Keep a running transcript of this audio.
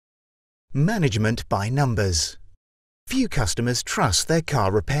Management by numbers. Few customers trust their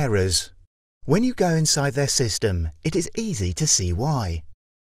car repairers. When you go inside their system, it is easy to see why.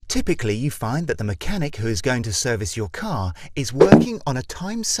 Typically, you find that the mechanic who is going to service your car is working on a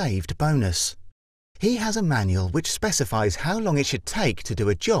time-saved bonus. He has a manual which specifies how long it should take to do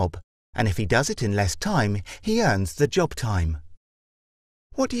a job, and if he does it in less time, he earns the job time.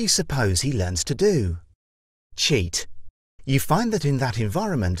 What do you suppose he learns to do? Cheat. You find that in that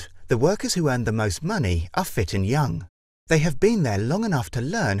environment, the workers who earn the most money are fit and young. They have been there long enough to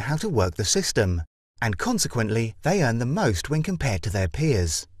learn how to work the system, and consequently they earn the most when compared to their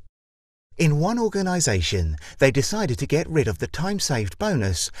peers. In one organisation, they decided to get rid of the time-saved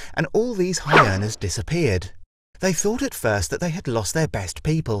bonus, and all these high earners disappeared. They thought at first that they had lost their best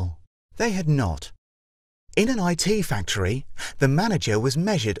people. They had not. In an IT factory, the manager was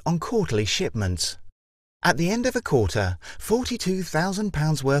measured on quarterly shipments. At the end of a quarter,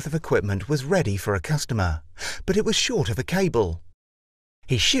 £42,000 worth of equipment was ready for a customer, but it was short of a cable.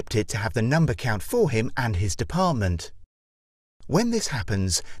 He shipped it to have the number count for him and his department. When this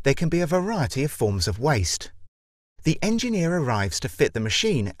happens, there can be a variety of forms of waste. The engineer arrives to fit the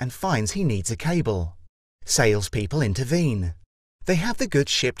machine and finds he needs a cable. Salespeople intervene. They have the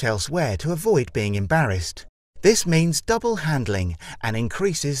goods shipped elsewhere to avoid being embarrassed. This means double handling and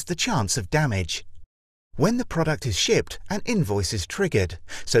increases the chance of damage. When the product is shipped, an invoice is triggered,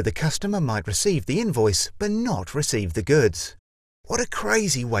 so the customer might receive the invoice but not receive the goods. What a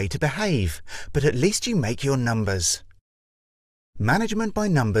crazy way to behave, but at least you make your numbers. Management by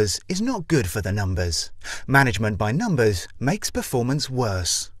numbers is not good for the numbers. Management by numbers makes performance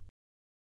worse.